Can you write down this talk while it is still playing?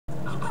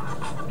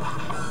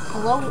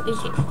Hello? Is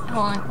it?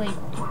 Hold on, wait.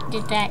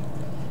 Did that?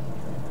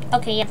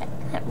 Okay, yeah,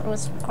 that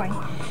was recording.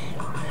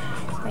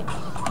 Wait.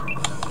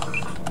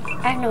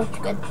 I know it's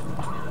good.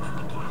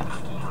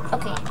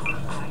 Okay,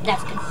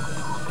 that's good.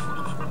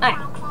 Alright,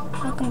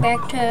 welcome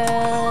back to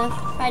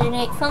Friday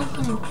Night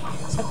Funkin.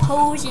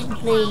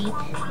 Supposedly,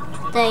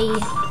 they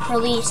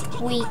released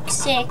week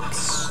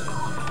 6.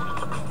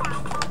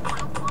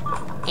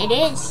 It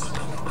is.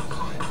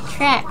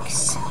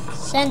 Tracks.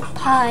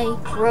 Senpai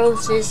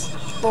Rose's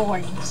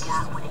Thorns.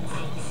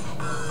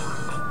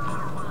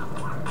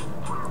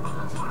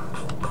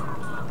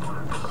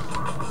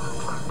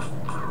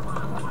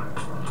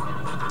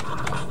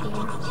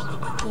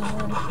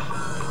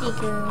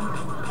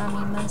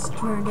 Mommy Must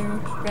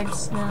Murder, Red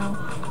Snow,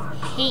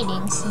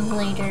 Hating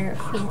Simulator,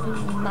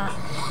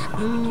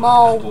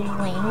 Mauling,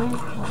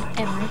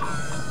 whatever.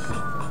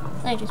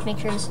 Let me just make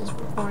sure this is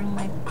recording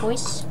my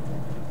voice.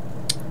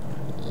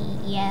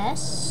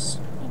 Yes,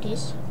 it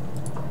is.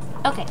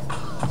 Okay,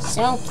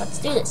 so let's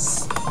do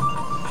this.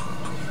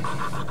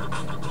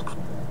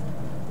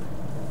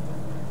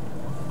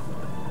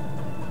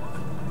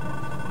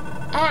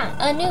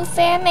 A new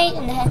fair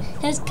maiden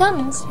has come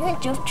in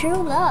search of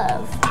true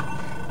love.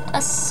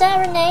 A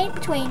serenade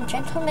between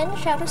gentlemen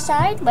shall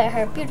decide where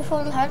her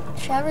beautiful heart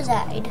shall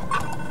reside.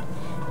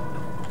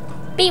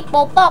 Beep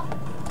bop bop.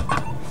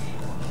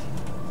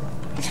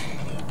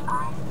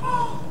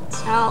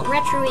 It's all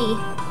retro-y.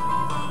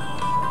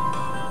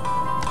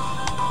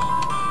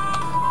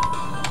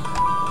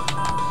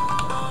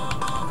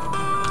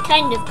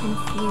 Kind of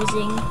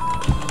confusing.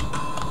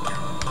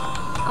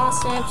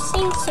 Also, I've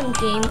seen some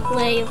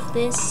gameplay of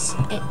this.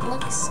 It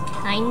looks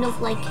kind of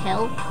like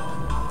hell.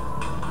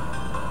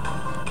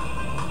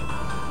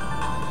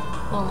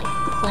 Well, like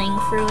playing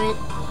through it.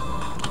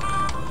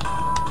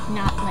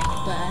 Not like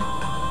the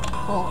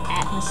whole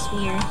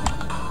atmosphere.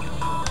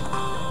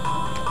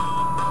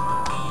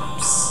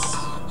 Psst,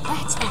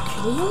 that's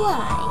actually a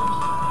lie.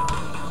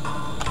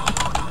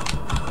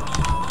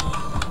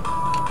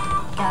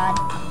 God.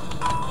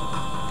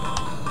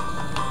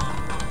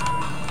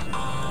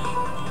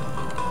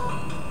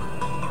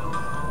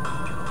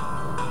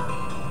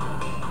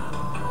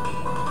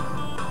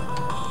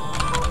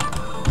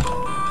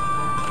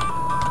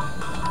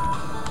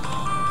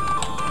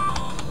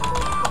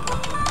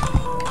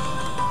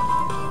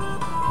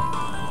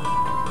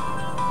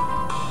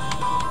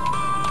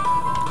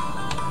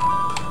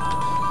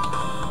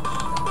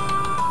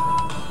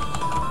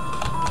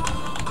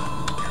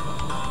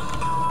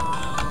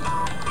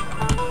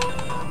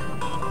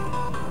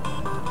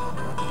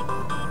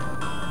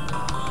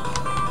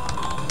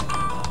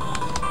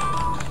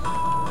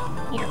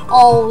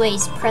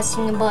 Always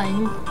pressing a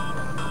button.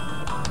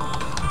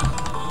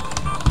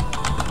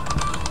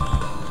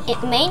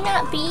 It may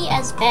not be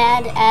as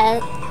bad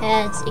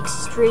as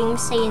Extreme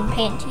Saiyan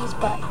Panties,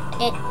 but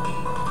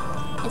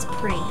it's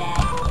pretty bad.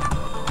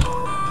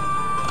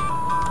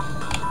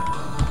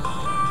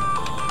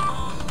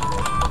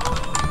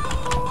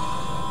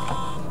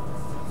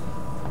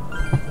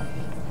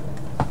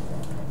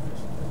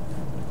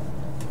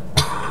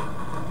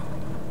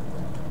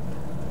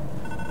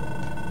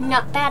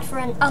 Not bad for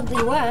an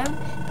ugly worm,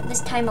 but this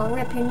time I'll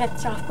rip your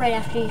nuts off right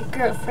after your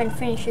girlfriend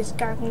finishes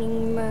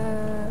gargling.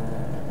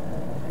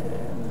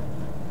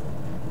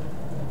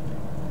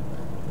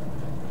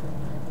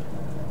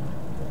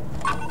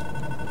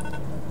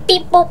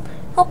 Beep boop,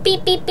 oh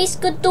beep beep beep,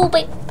 good do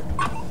beep.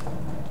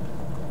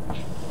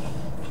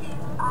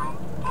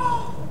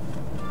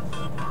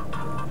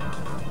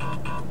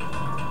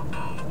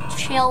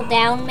 Chill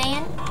down,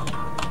 man.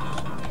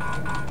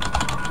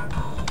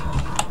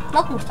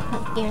 Welcome to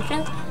the Game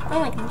Show. Oh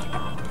my god.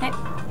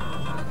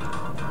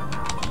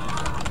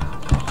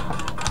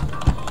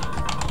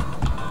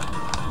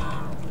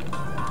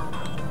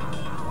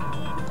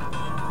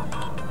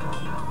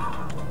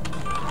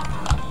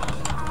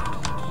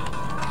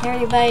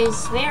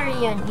 Everybody's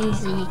very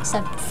uneasy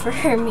except for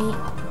me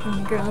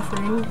and the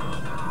girlfriend.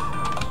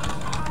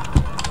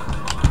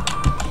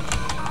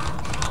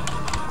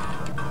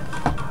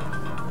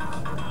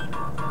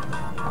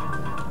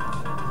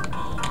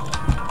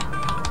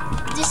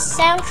 This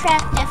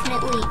soundtrack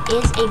definitely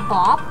is a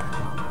bop.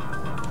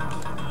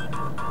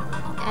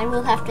 I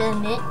will have to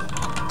admit.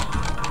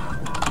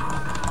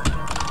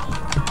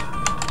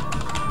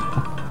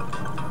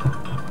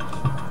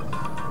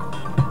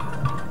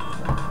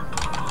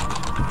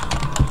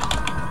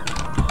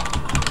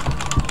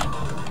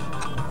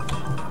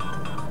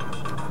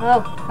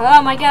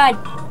 Oh my god.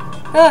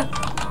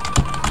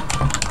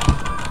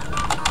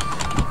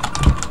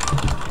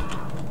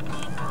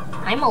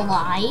 I'm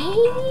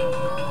alive?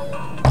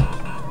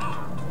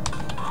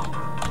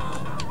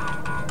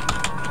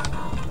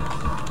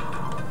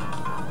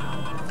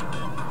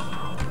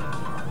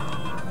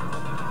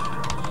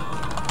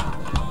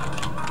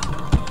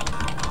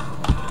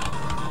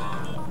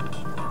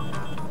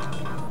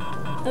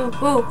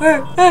 Oh,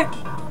 hey!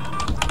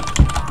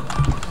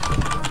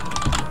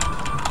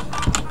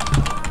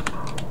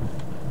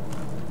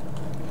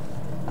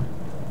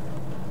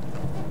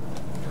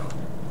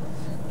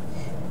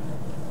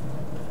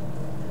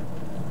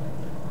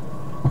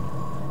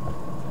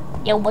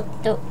 Yo, what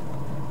the?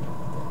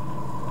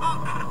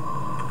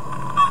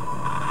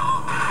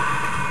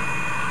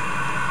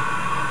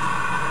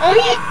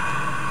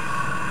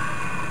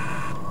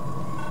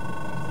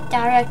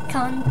 Direct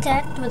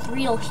contact with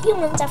real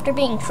humans after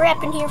being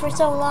trapped in here for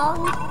so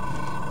long.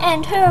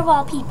 And her of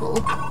all people.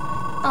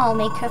 I'll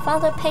make her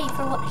father pay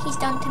for what he's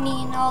done to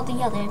me and all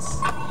the others.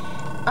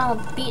 I'll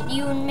beat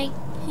you and make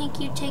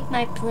you take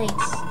my place.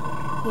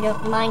 You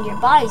don't mind your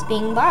bodies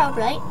being borrowed,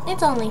 right?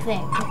 It's only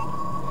fair.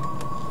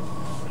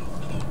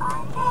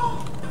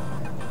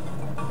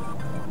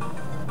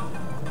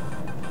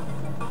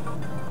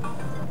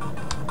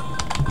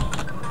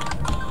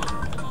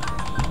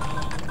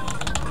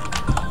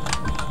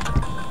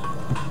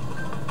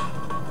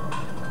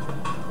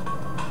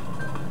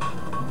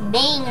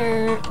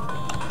 Banger.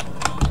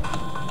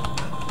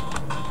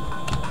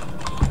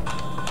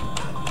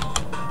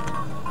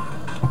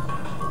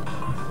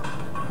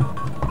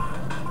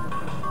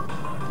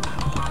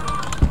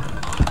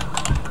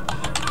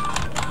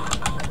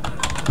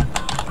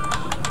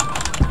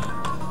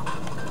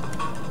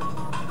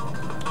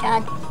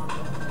 God.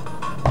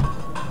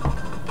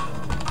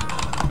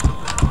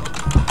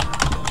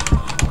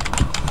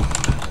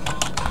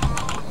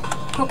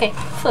 Okay,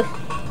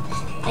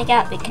 I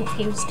got a bit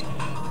confused.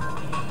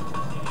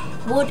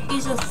 What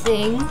is a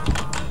thing?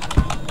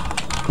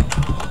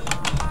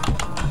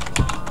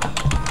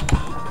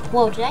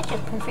 Whoa, did I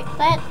just perfect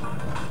that?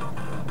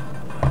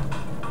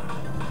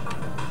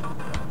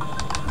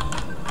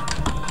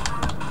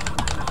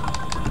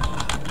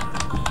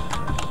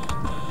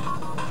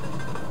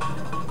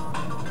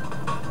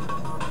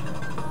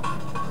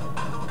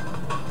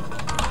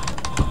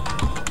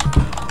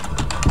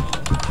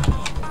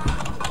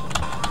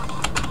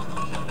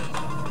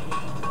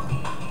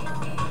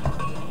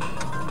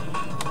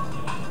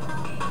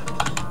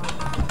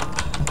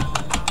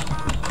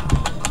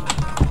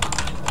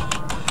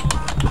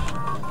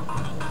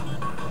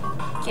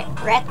 Get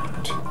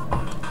wrecked.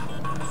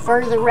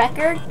 For the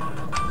record.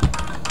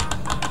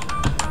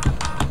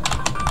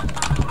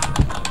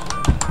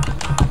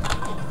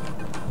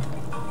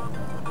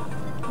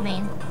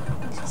 Man,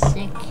 this is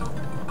sick.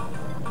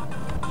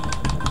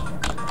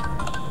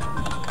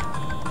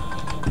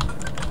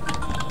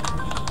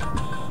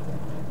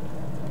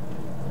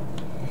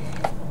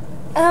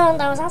 Oh,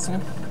 that was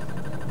awesome.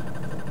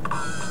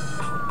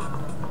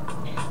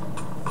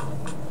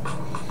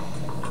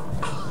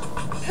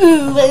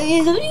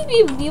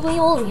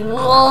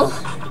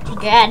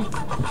 God.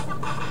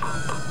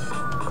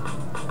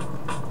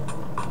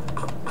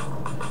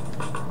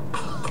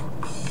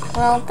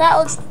 Well, that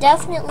was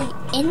definitely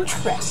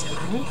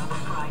interesting.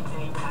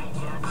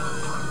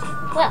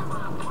 Well,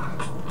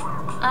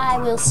 I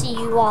will see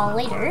you all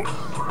later.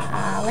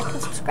 Like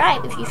and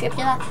subscribe if you shipped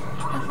to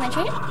my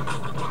channel.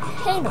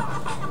 Hey, no.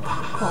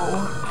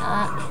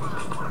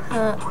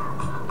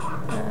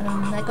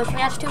 That goes for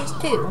Ash 2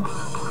 too.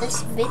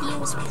 This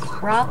video is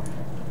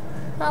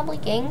probably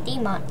getting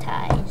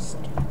demonetized.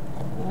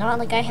 Not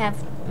like I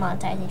have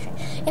monetization.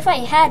 If I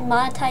had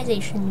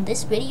monetization,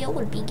 this video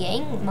would be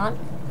getting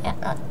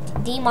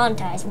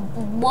demonetized.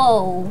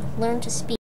 Whoa, learn to speak.